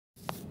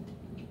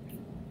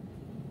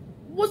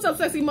What's up,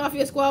 Sexy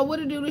Mafia Squad? What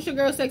it do? This your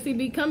girl Sexy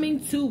B coming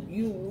to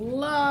you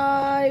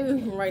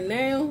live right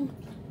now.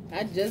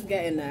 I just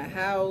got in the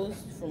house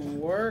from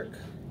work.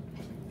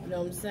 You know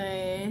what I'm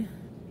saying?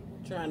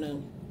 Trying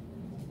to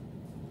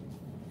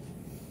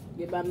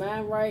get my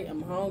mind right.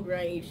 I'm hungry.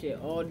 I ain't eat shit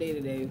all day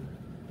today.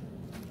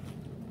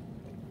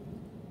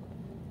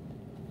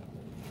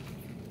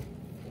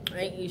 I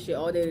ain't eat shit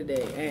all day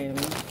today. And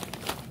I'm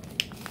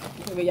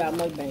gonna give y'all a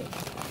mukbang.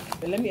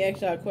 But let me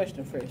ask y'all a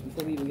question first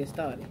before we even get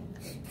started.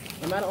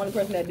 Am I the only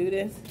person that do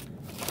this?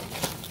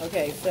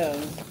 Okay, so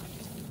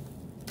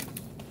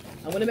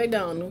I went to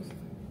McDonald's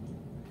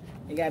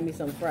and got me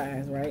some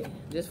fries, right?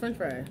 Just French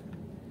fries.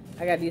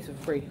 I got these for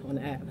free on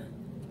the app.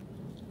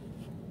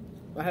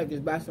 I had to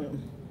just buy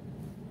something.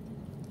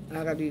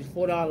 I got these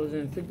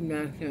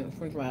 $4.59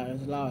 French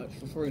fries large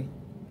for free.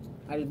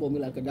 I just bought me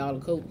like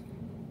 $1 Coke.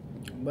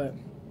 But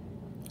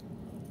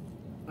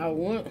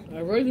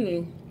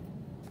originally,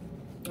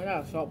 I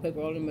got salt,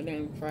 pepper all in my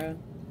damn fries.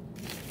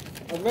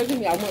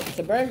 Originally, I went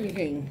to Burger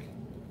King.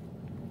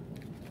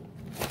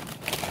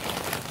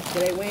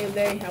 Today,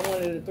 Wednesday, I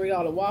wanted a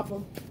 $3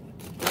 Whopper.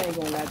 I ain't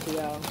gonna lie to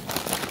y'all.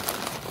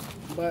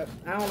 But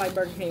I don't like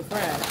Burger King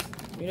fries.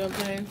 You know what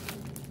I'm saying?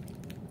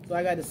 So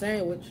I got the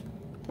sandwich.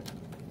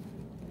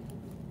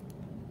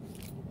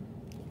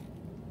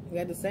 I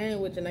got the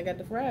sandwich and I got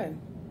the fries.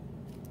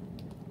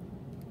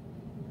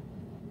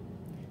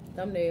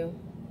 Thumbnail.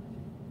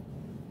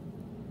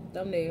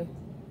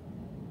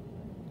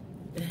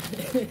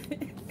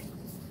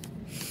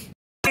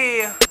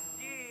 Yeah,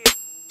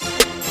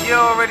 you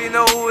already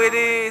know who it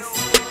is.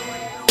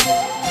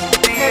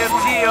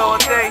 DFG all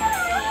day.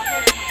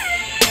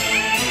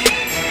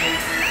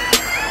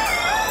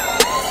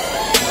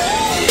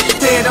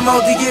 Pay the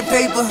multi get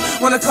paper.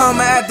 Wanna come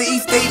at the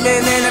East State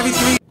man and every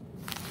 3.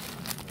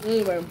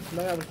 Anyway,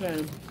 like I was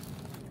saying,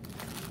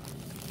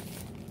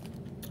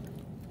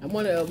 I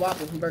wanted a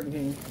Whopper from Burger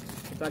King,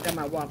 so I got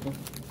my Whopper.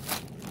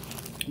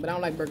 But I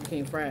don't like Burger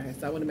King fries,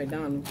 so I went to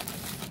McDonald's.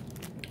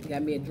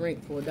 Got me a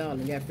drink for $1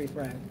 and got free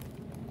fries.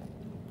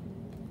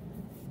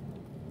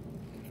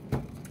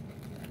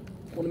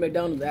 On the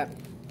McDonald's app.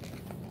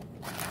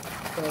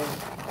 So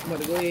I'm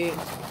about to go ahead.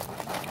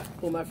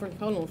 Pull my first.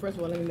 Hold on. First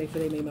of all, let me make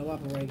sure they made my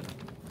Whopper right.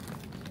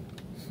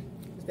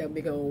 It's that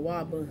big old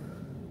Whopper.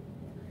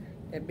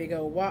 That big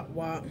old wop.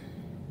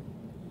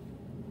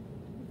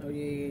 Oh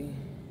yeah.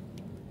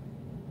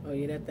 Oh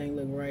yeah, that thing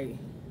look right.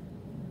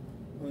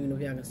 I don't even know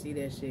if y'all can see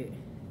that shit.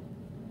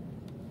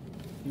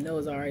 You know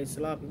it's already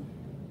sloppy.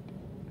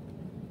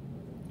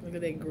 Look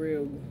at that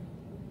grill.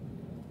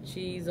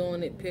 Cheese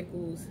on it,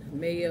 pickles,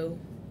 mayo,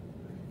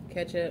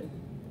 ketchup.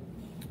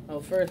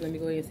 Oh, first, let me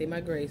go ahead and say my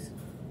grace.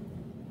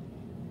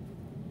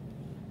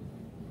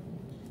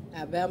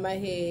 I bow my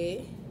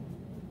head.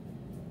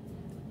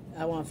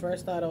 I want to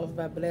first start off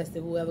by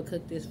blessing whoever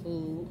cooked this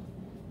food.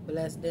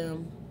 Bless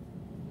them.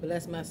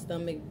 Bless my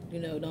stomach,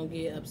 you know, don't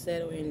get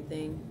upset or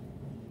anything.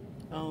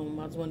 I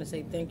just want to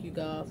say thank you,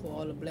 God, for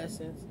all the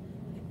blessings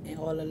and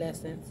all the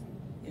lessons.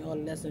 And all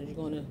the lessons you're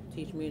going to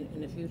teach me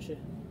in the future.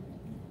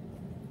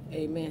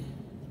 Amen.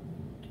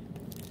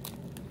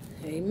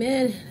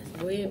 Amen.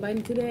 Let's go ahead and bite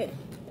into that.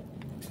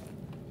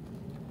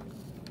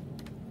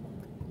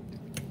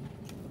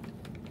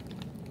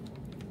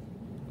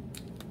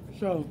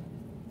 So,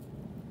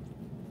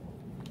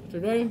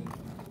 today,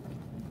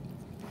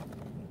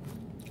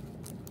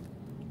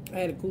 I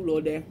had a cool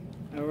little day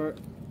at work.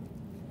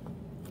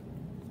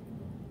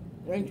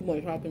 There ain't too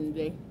much shopping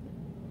today.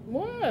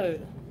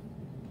 What?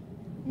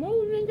 What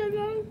you think that's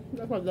on?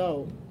 That's my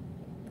dog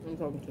I'm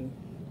talking to.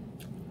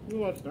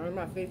 You want to start in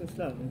my face and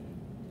stuff.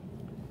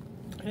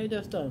 I hate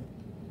that stuff.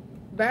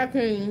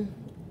 Backing.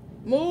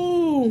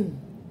 Move!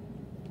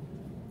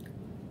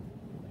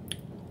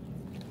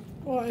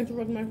 Oh, I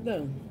interrupted my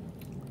stuff.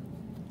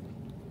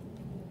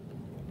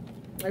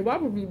 Like, why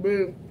would be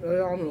big? I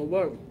don't know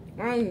what.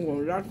 I ain't even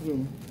gonna lie to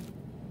them.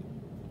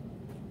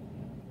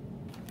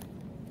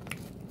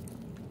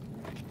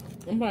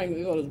 I'm probably gonna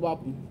eat all this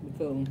Whopper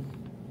because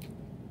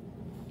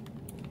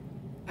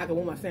I can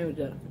warm my sandwich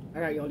up. I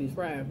gotta eat all these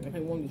fries. I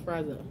can't warm these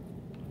fries up.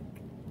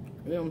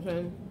 You know what I'm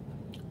saying?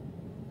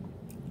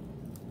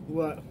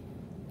 But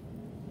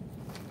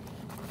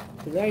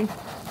today,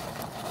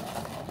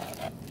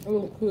 I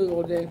was cool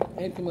all day.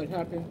 Ain't too much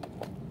happening.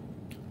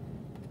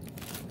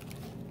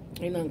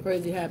 Ain't nothing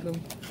crazy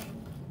happening.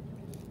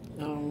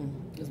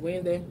 It's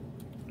Wednesday.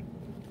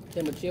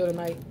 I'm gonna chill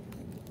tonight.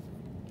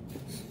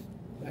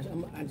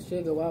 I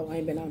should go out. I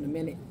ain't been out in a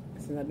minute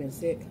since I've been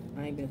sick.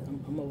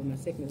 I'm over my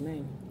sickness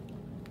now.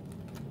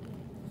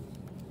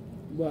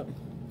 But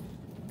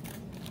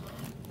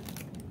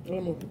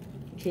I'm gonna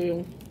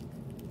chill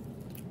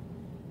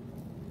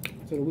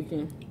for the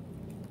weekend.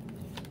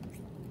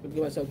 I'll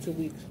give myself 2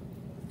 weeks.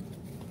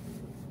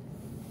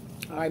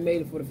 I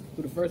made it for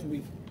the first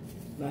week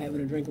without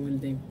having a drink or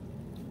anything.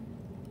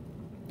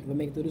 If I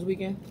make it through this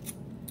weekend,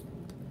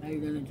 I'll be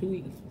done in 2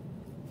 weeks.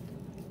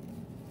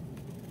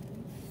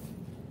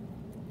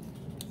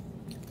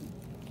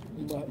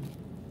 But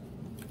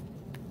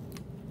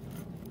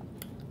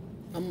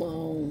I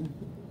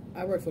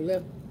work for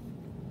Lyft,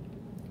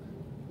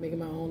 making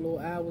my own little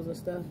hours and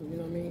stuff. You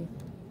know what I mean?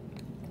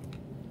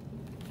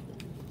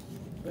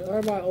 And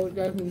everybody always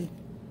asks me,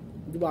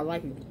 do I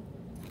like it?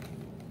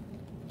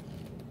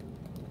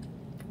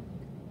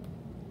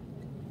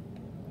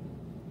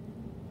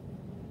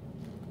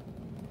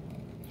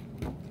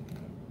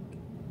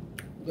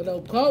 Good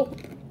old Coke.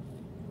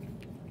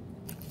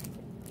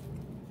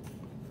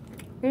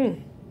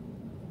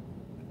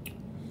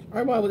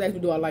 Everybody was asking me,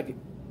 do I like it?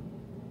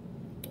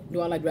 Do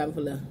I like driving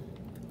for Lyft?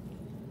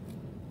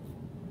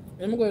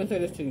 And I'm going to go ahead and say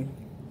this to you.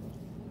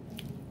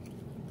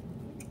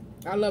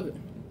 I love it.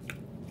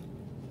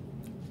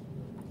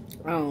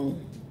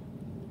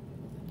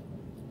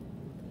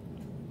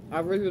 I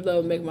really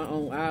love making my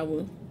own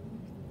hours.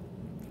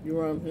 You know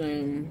what I'm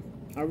saying?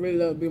 I really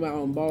love being my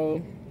own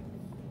boss.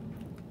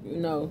 You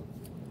know.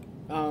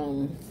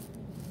 And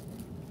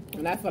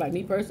that's for like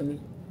me personally.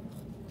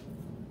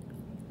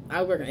 I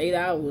was working 8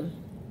 hours.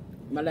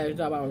 My last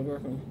job I was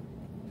working.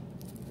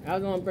 I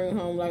was gonna bring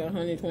home like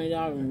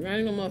 $120. That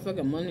ain't no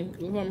motherfucking money.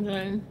 You know what I'm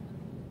saying?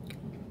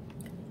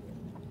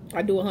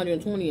 I do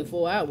 120 in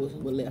 4 hours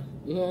with Lyft.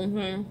 You know what I'm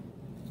saying?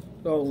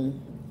 So,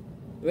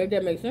 make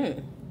that make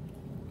sense.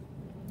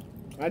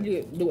 I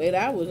do 8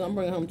 hours, I'm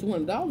bringing home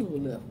 $200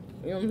 with Lyft.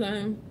 You know what I'm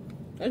saying?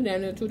 That's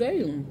down there 2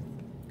 days.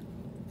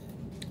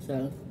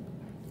 So,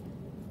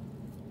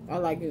 I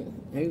like it.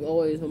 And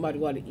always somebody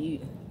go out to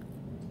eat.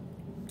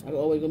 I can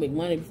always go make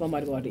money before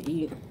somebody go out to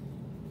eat.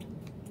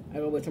 I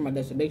always turn my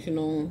destination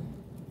on.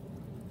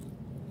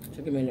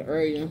 Took him in the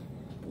area. You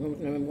know what I'm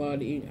saying? I'm going out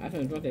to eat. I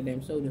shouldn't drink that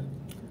damn soda.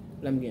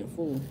 But I'm getting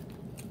full.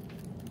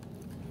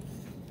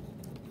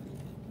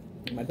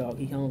 My dog,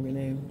 he hungry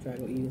now. Try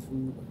to go eat his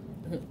food.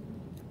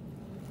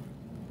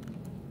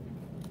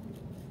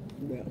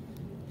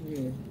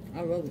 Yeah,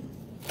 I love it.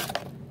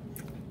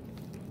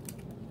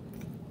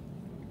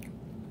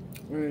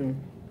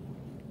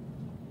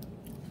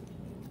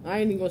 I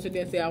ain't even gonna sit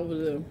there and say I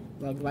was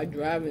like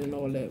driving and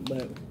all that,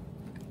 but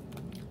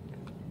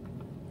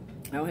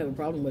I don't have a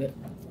problem with it.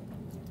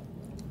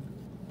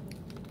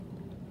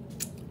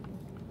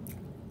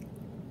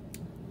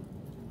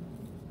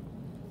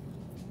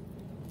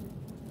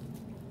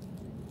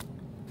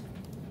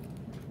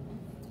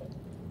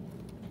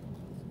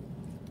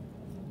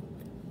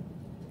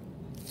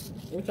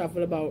 What y'all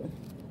feel about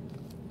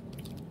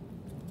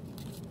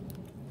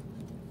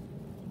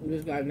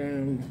this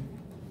goddamn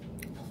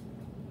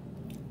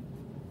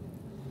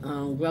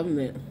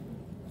government?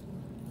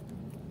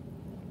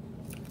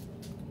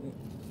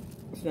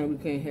 So now we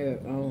can't have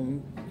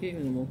kids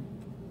anymore.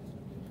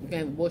 We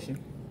can't have abortion.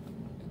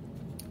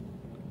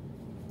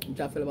 What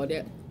y'all feel about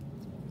that?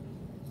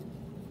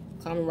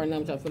 Comment right now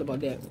what y'all feel about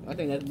that. I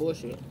think that's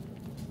bullshit.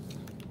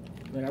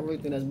 Like, I really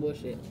think that's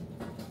bullshit.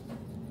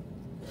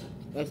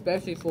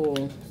 Especially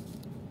for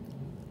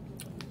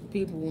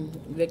people,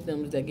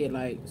 victims that get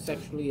like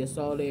sexually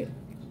assaulted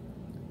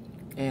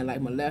and like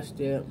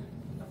molested.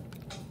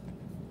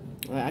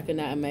 Like, I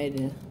cannot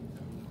imagine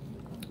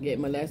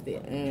getting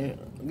molested and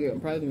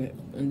getting pregnant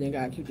and then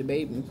gotta keep the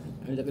baby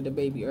and look at the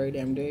baby every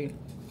damn day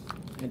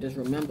and just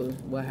remember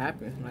what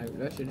happened. Like,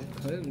 that shit is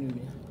crazy to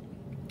me.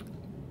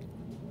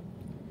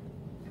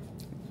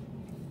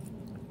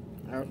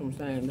 That's what I'm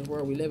saying. The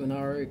world we live in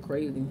already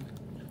crazy.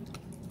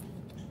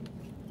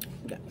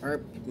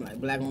 Like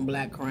black on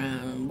black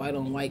crime, white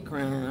on white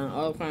crime,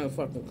 all kind of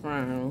fucking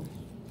crime.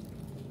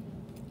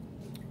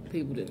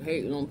 People that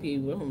hate on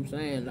people, that's what I'm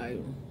saying. Like,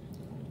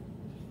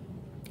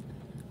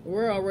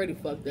 we're already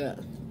fucked up.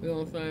 You know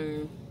what I'm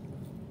saying?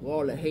 With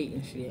all the hate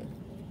and shit.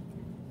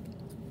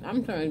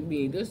 I'm trying to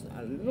be just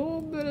a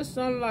little bit of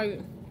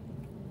sunlight,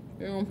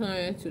 you know what I'm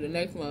saying, to the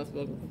next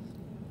motherfucker.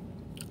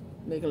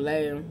 Make a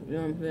laugh, you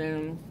know what I'm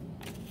saying?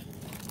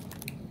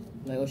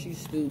 Like, oh, she's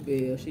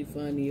stupid, or she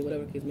funny, or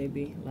whatever the case may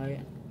be. Like,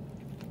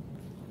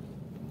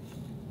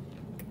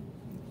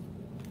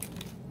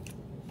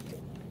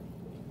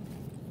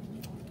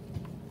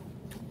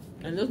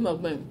 and this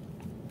mukbang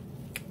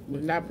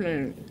was not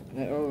planned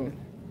at all.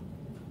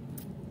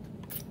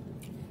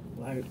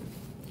 Like,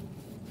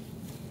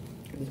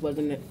 this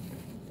wasn't it.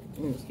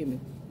 Excuse me.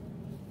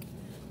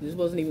 This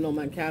wasn't even on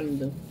my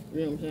calendar. You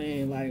know what I'm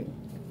saying? Like,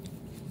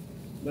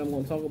 but I'm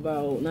gonna talk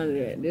about none of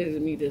that. This is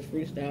me just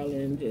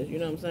freestyling, just, you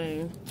know what I'm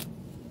saying?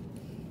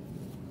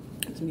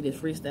 It's me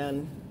just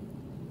freestyling,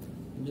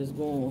 just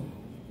going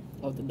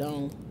off the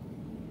dome.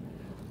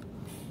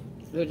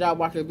 Did y'all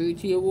watch the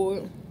BET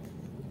Award?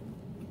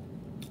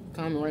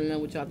 Comment right now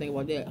what y'all think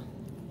about that.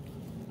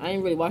 I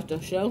ain't really watched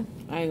the show.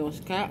 I ain't gonna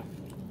cap,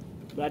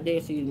 but I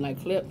did see like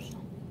clips.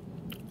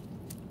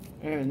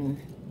 And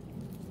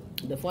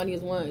the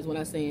funniest one is when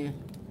I seen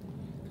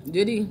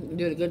Diddy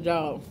did a good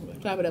job.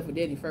 Clap it up for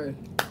Diddy first.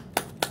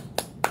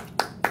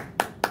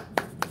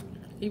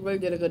 He really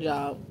did a good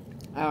job.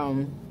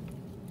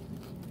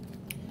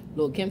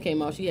 Lil' Kim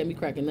came out, she had me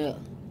cracking up.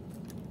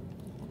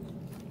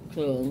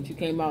 So she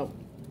came out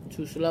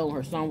too slow,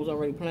 her song was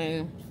already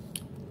playing.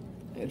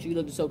 And she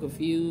looked so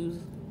confused.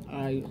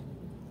 That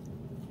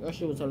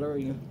shit was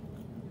hilarious.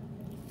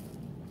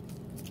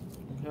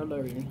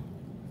 Hilarious.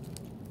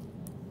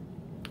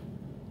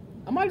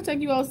 I might take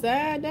you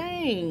outside,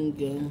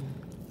 dang.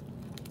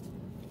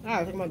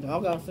 Alright, take my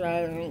dog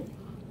outside and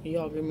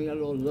y'all give me a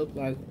little look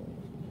like,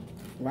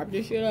 wrap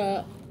this shit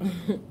up.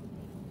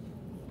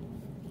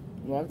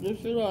 Wrap this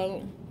shit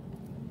up.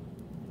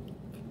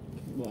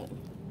 But,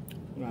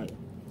 right.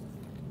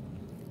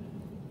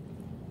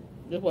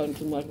 There wasn't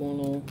too much going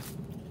on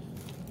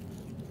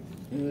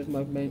in this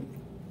mukbang.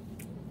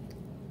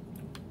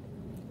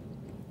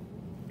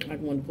 I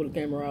just wanted to pull the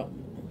camera out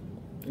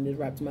and just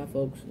rap to my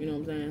folks, you know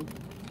what I'm saying?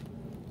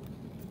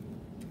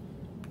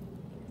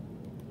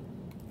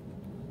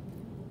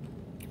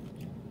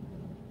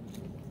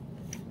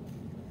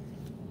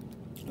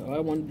 All I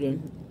wanted to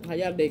do, how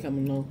y'all day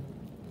coming along?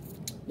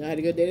 Y'all had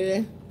a good day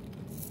today?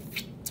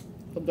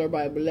 Hope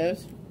everybody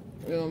blessed,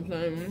 you know what I'm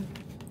saying?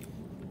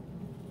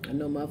 I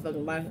know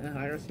motherfucking life, like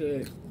I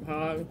said,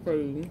 hard and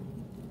crazy.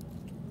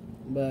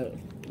 But,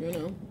 you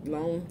know,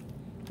 long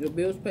your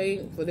bills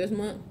paid for this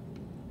month.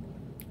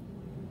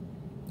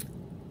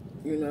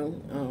 You know,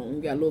 you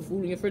got a little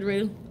food in your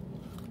refrigerator.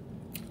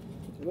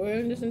 Go ahead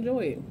and just enjoy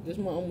it. This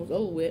month almost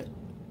over with.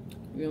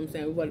 You know what I'm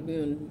saying? We're about to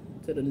be on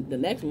to the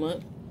next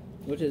month,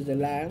 which is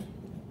July.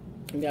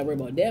 You gotta worry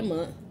about that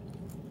month.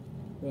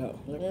 Well,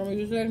 like what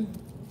you said,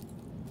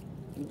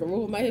 the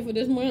roof of my head for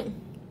this month,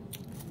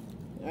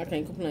 I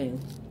can't complain.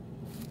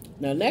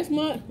 Now next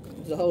month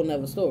is a whole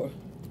nother story.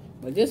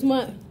 But this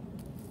month,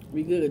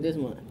 we good this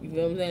month. You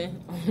feel what I'm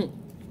saying?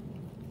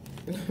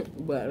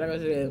 But like I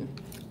said,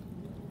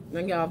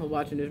 thank y'all for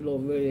watching this little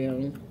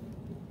video,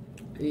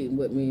 eating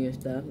with me and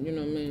stuff. You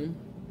know what I mean?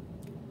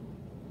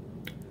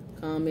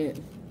 Comment,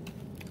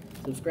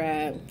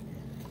 subscribe,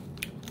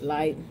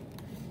 like,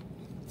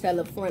 tell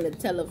a friend to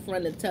tell a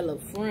friend to tell a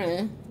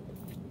friend.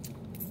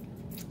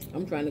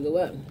 I'm trying to go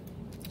up.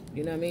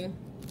 You know what I mean?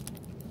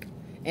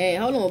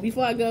 And hold on,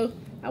 before I go,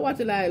 I watch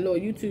a lot of little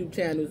YouTube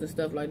channels and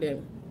stuff like that.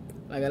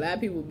 Like a lot of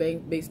people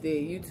base their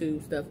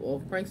YouTube stuff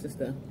off pranks and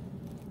stuff.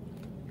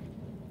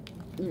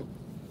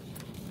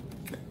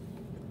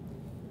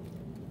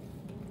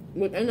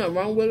 But ain't nothing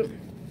wrong with it.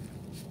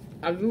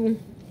 I do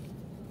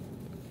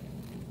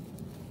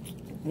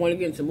want to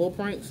get into more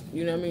pranks,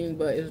 you know what I mean?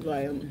 But it's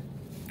like, I don't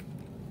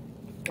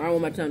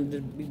want my time to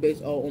just be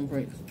based all on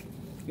pranks.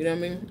 You know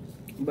what I mean?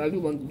 But I do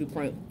want to do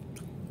pranks.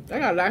 I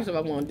got a lot of stuff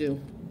I want to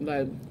do.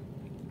 Like,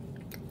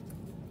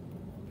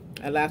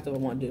 a lot of stuff I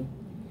want to do.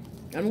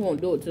 I'm going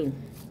to do it too.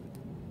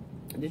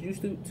 This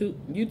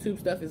YouTube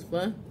stuff is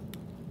fun.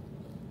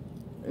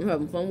 I'm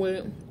having fun with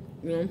it.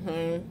 You know what I'm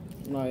saying?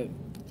 Like,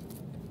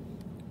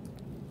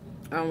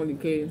 I don't really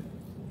care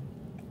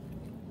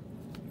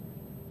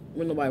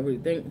what nobody really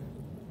think.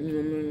 You know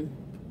what I mean?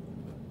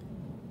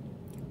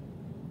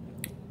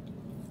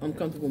 I'm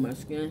comfortable with my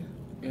skin,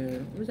 and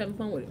I'm just having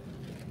fun with it.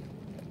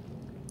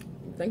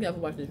 Thank y'all for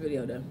watching this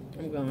video, though.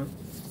 I'm gone.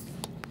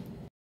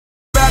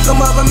 Back 'em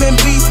up, I'm in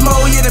beast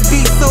mode, yeah, the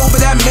beast over,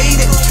 that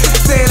made it.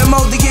 Say the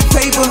mode to get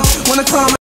paper, wanna come.